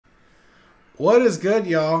What is good,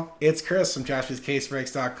 y'all? It's Chris from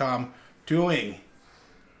JaspysCaseBreaks.com doing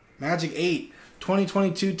Magic 8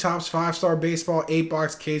 2022 Topps 5-Star Baseball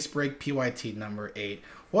 8-box case break PYT number 8.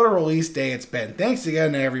 What a release day it's been. Thanks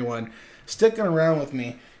again to everyone sticking around with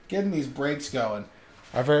me, getting these breaks going.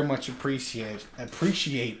 I very much appreciate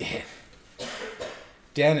it.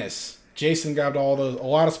 Dennis, Jason grabbed a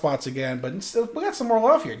lot of spots again, but still, we got some more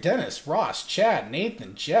love here. Dennis, Ross, Chad,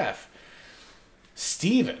 Nathan, Jeff,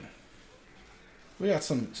 Steven. We got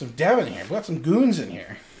some Devin here. We got some goons in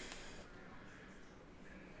here.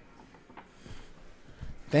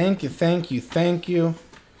 Thank you, thank you, thank you.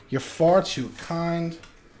 You're far too kind.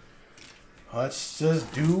 Let's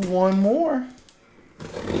just do one more.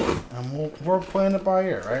 And we're playing it by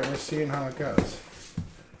ear, right? We're seeing how it goes.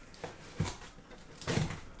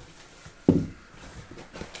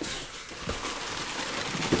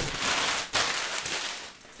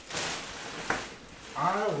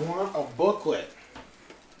 I want a booklet.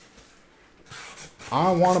 I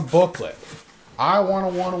want a booklet. I want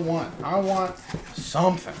a one-on-one. I want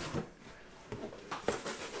something.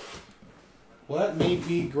 Let me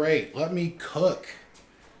be great. Let me cook.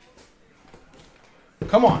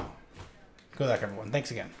 Come on. Good luck, everyone.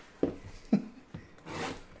 Thanks again.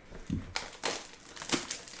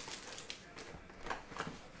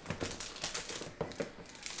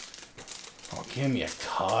 Oh, give me a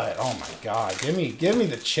cut. Oh my God. Give me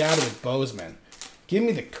the Chadwick Boseman. Give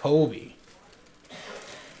me the Kobe.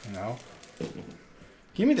 You know?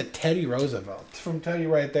 Give me the Teddy Roosevelt. From Teddy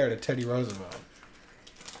right there to Teddy Roosevelt.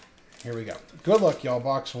 Here we go. Good luck, y'all.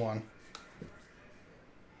 Box one.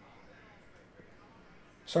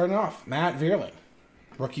 Starting off, Matt Vierling.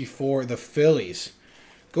 Rookie for the Phillies.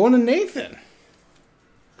 Going to Nathan.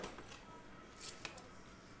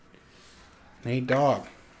 Nate Dogg.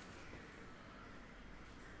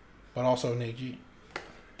 But also Nate G.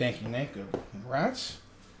 Thank you, Nate. Good. Congrats.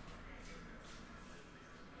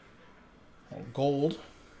 Gold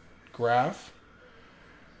graph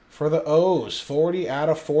for the O's. 40 out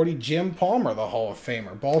of 40. Jim Palmer, the Hall of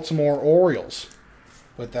Famer. Baltimore Orioles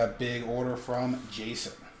with that big order from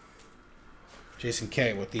Jason. Jason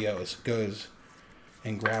K with the O's goes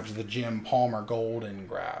and grabs the Jim Palmer golden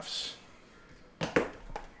graphs.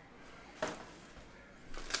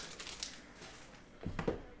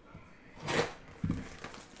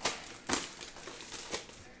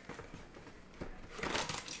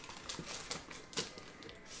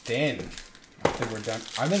 Thin.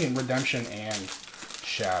 I think in Redemption and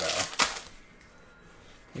Shadow.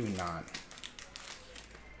 Maybe not.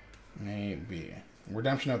 Maybe.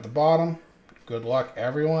 Redemption at the bottom. Good luck,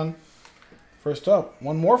 everyone. First up,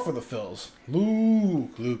 one more for the Phils.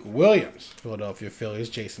 Luke Williams. Philadelphia Phillies,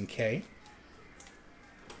 Jason K.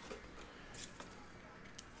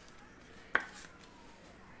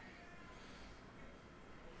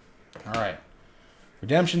 All right.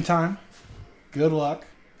 Redemption time. Good luck.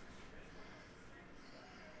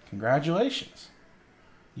 Congratulations.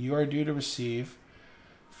 You are due to receive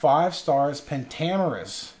 5 stars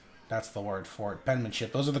Pentamerous. That's the word for it.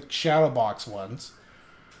 Penmanship. Those are the shadow box ones.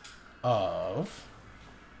 Of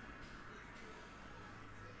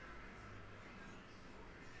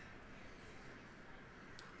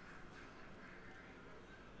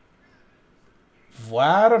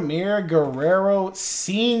Vladimir Guerrero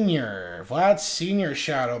Sr. Vlad Sr.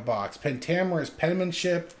 shadow box. Pentamerous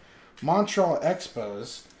penmanship. Montreal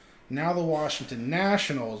Expos. Now the Washington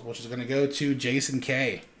Nationals, which is going to go to Jason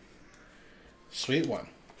K. Sweet one.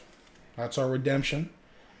 That's our redemption.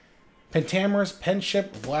 Pentamerous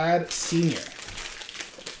Penship Vlad Sr.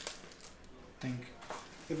 I think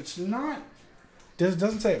if it's not, this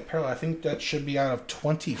doesn't say it parallel. I think that should be out of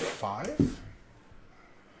 25.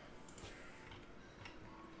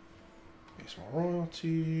 Baseball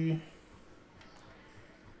royalty.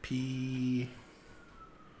 P.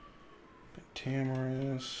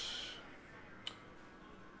 Pentamerous.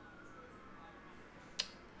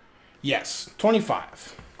 Yes,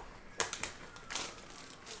 25.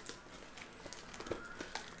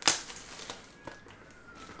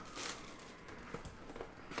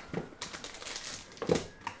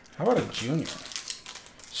 How about a junior?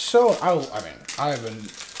 So, I mean, I've been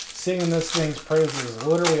singing this thing's praises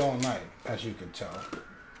literally all night, as you could tell.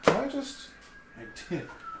 I did.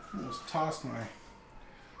 Almost tossed my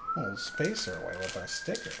little spacer away with our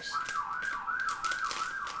stickers.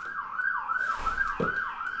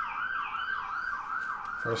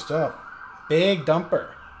 First up, big dumper.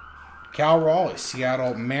 Cal Raleigh,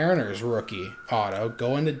 Seattle Mariners rookie auto,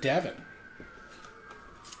 going to Devin.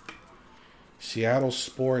 Seattle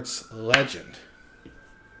sports legend.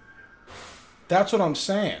 That's what I'm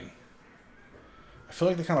saying. I feel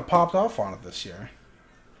like they kind of popped off on it this year.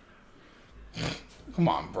 Come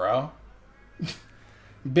on, bro.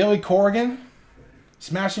 Billy Corgan.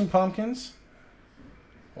 Smashing Pumpkins.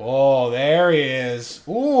 Oh, there he is.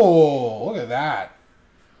 Ooh, look at that.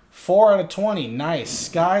 4 out of 20. Nice.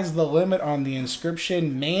 Sky's the limit on the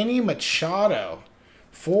inscription. Manny Machado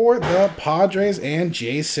for the Padres and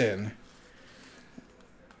Jason.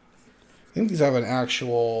 I think these have an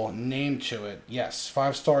actual name to it. Yes,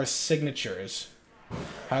 5-star signatures.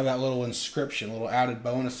 Have that little inscription, a little added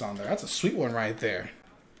bonus on there. That's a sweet one right there.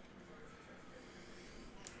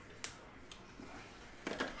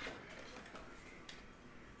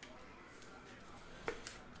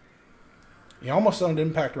 You almost owned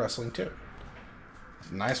Impact Wrestling too.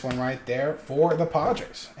 Nice one right there for the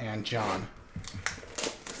Padres and John.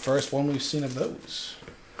 First one we've seen of those.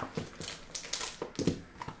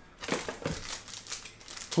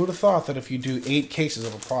 Who would have thought that if you do 8 cases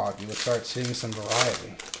of a product, you would start seeing some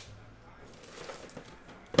variety?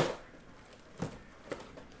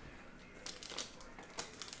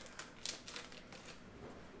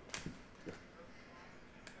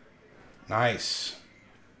 Nice.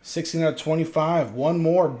 16 out of 25. One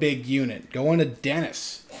more big unit. Going to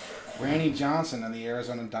Dennis. Randy Johnson and the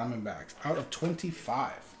Arizona Diamondbacks. Out of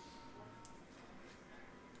 25.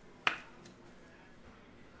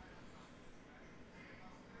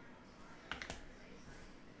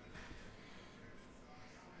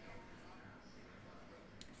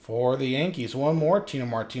 For the Yankees, one more. Tino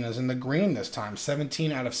Martinez in the green this time.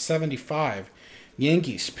 17 out of 75.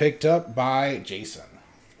 Yankees picked up by Jason.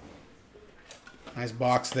 Nice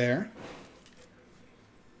box there.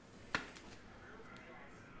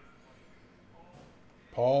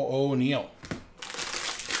 Paul O'Neill.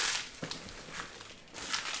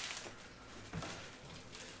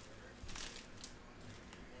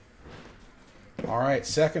 All right,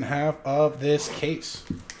 second half of this case.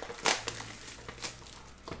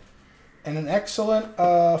 And an excellent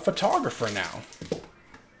photographer now.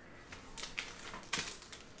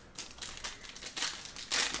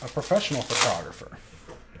 A professional photographer.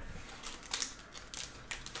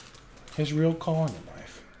 His real calling in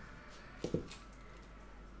life.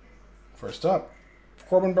 First up,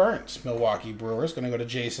 Corbin Burns, Milwaukee Brewers. Going to go to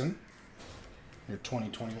Jason, your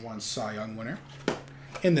 2021 Cy Young winner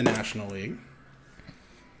in the National League.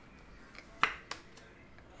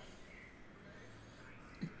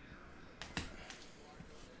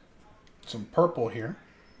 Some purple here.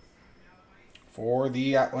 For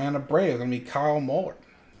the Atlanta Braves, going to be Kyle Muller.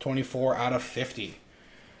 24 out of 50.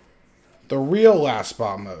 The real last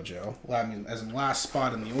spot mojo, I mean, as in last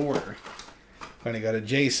spot in the order, going to go to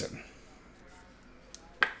Jason.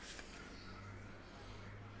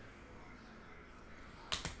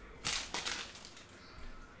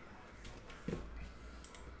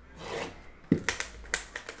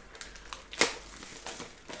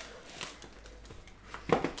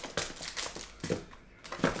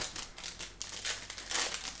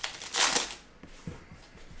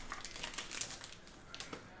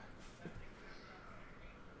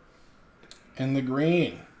 In the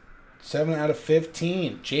green, 7 out of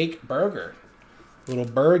 15, Jake Berger. Little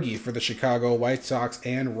Bergie for the Chicago White Sox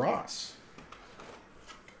and Ross.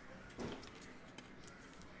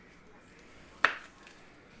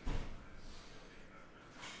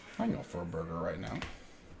 I go for a burger right now.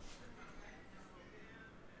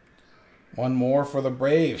 One more for the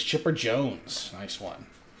Braves, Chipper Jones. Nice one.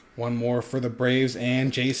 One more for the Braves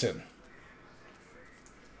and Jason.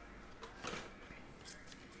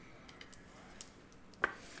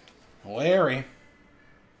 Larry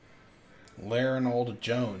Arnold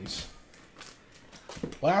Jones.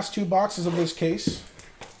 Last 2 boxes of this case.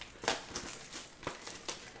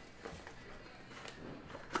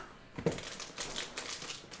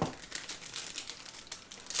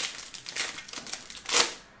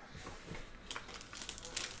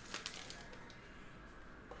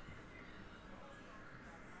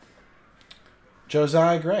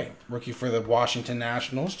 Josiah Gray, rookie for the Washington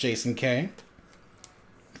Nationals, Jason K.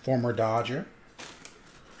 Former Dodger.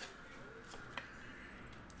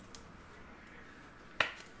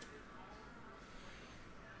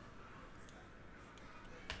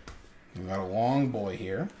 We got a long boy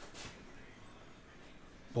here.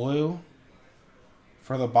 Blue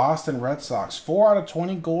for the Boston Red Sox. 4 out of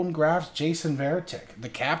 20 Golden Grafts, Jason Varitek, the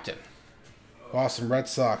captain. Boston Red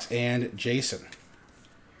Sox and Jason.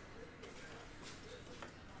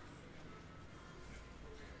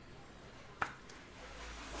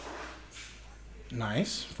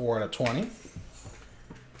 Nice. 4 out of 20.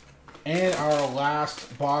 And our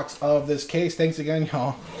last box of this case. Thanks again,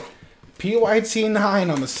 y'all.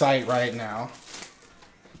 PYT9 on the site right now.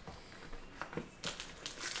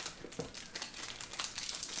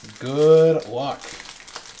 Good luck.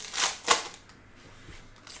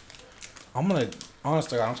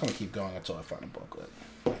 Honestly, I'm just gonna keep going until I find a booklet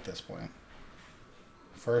at this point.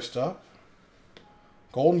 First up,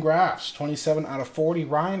 Golden Graphs, 27 out of 40,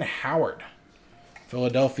 Ryan Howard.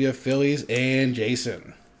 Philadelphia Phillies and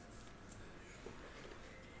Jason.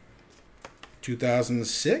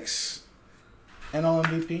 2006 NL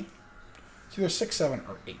MVP. It's either 6, 7,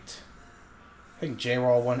 or 8. I think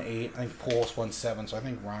J-Roll won 8. I think Pujols won 7. So I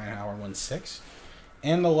think Ryan Howard won 6.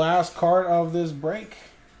 And the last card of this break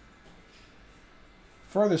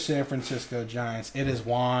for the San Francisco Giants, it is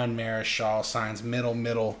Juan Marichal, signs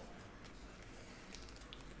middle.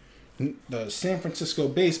 The San Francisco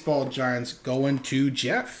Baseball Giants going to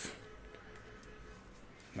Jeff.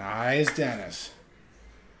 Nice, Dennis.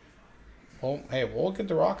 Well, hey, we'll get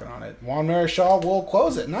the rocket on it. Juan Marichal will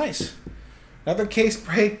close it. Nice. Another case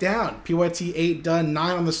breakdown. PYT 8 done.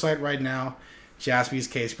 9 on the site right now.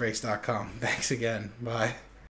 JaspysCaseBreaks.com. Thanks again. Bye.